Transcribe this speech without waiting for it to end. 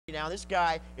now. This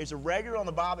guy is a regular on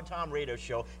the Bob and Tom radio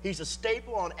show. He's a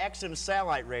staple on XM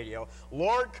satellite radio.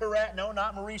 Lord Carrett, no,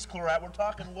 not Maurice Claret. We're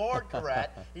talking Lord Carrett.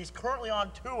 He's currently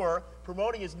on tour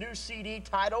promoting his new CD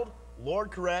titled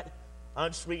Lord Carrett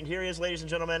Unsweetened. Here he is, ladies and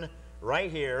gentlemen,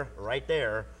 right here, right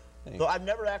there. Though I've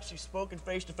never actually spoken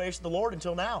face-to-face to the Lord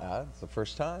until now. It's the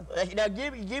first time. Now,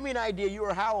 give me an idea. You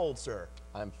were how old, sir?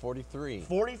 I'm 43.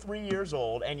 43 years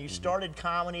old, and you started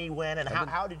comedy when, and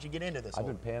how did you get into this? I've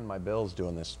been paying my bills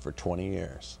doing this for 20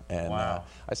 years. And wow.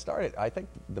 I started, I think,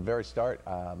 the very start,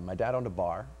 my dad owned a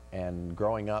bar, and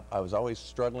growing up, I was always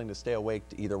struggling to stay awake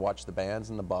to either watch the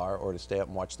bands in the bar or to stay up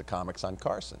and watch the comics on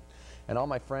Carson. And all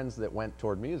my friends that went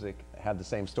toward music had the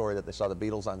same story, that they saw the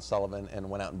Beatles on Sullivan and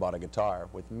went out and bought a guitar.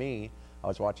 With me, I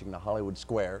was watching the Hollywood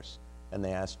Squares, and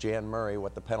they asked Jan Murray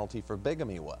what the penalty for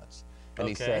bigamy was. And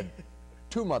he said,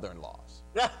 2 mother-in-laws.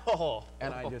 Oh,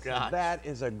 and I just said, that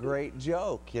is a great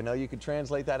joke. You know, you could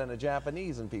translate that into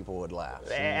Japanese and people would laugh.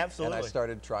 Absolutely. And I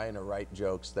started trying to write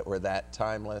jokes that were that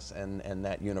timeless and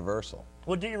that universal.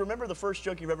 Well, do you remember the first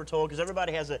joke you've ever told? Because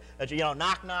everybody has a you know,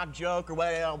 knock-knock joke or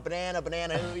what, you know, banana,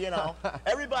 you know.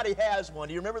 Everybody has one.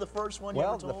 Do you remember the first one you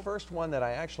ever told? Well, the first one that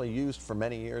I actually used for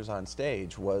many years on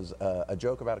stage was a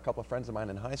joke about a couple of friends of mine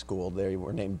in high school. They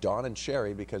were named Dawn and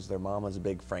Sherry because their mom was a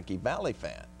big Frankie Valle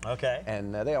fan. Okay.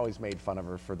 And they always made fun of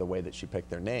her for the way that she picked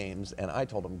their names. And I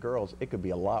told them, girls, it could be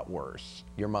a lot worse.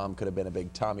 Your mom could have been a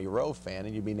big Tommy Rowe fan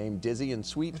and you'd be named Dizzy and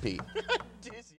Sweet Pea. Dizzy.